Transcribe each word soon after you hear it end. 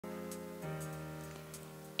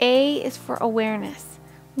A is for awareness.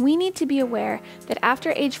 We need to be aware that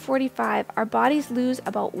after age 45, our bodies lose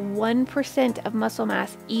about 1% of muscle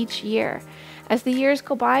mass each year. As the years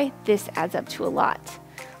go by, this adds up to a lot.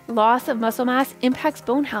 Loss of muscle mass impacts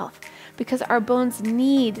bone health because our bones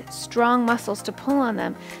need strong muscles to pull on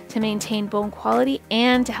them to maintain bone quality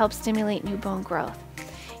and to help stimulate new bone growth.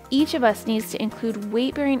 Each of us needs to include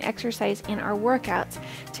weight-bearing exercise in our workouts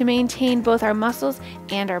to maintain both our muscles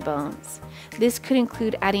and our bones. This could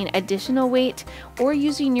include adding additional weight or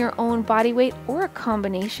using your own body weight or a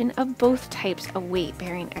combination of both types of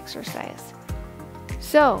weight-bearing exercise.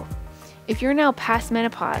 So, if you're now past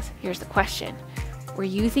menopause, here's the question. Were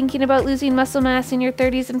you thinking about losing muscle mass in your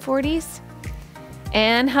 30s and 40s?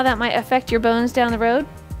 And how that might affect your bones down the road?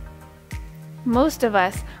 Most of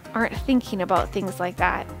us aren't thinking about things like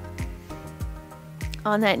that.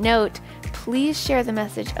 On that note, please share the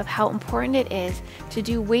message of how important it is to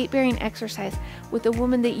do weight-bearing exercise with a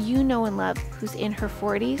woman that you know and love who's in her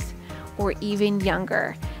 40s or even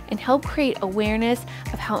younger, and help create awareness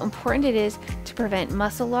of how important it is to prevent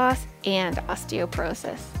muscle loss and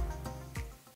osteoporosis.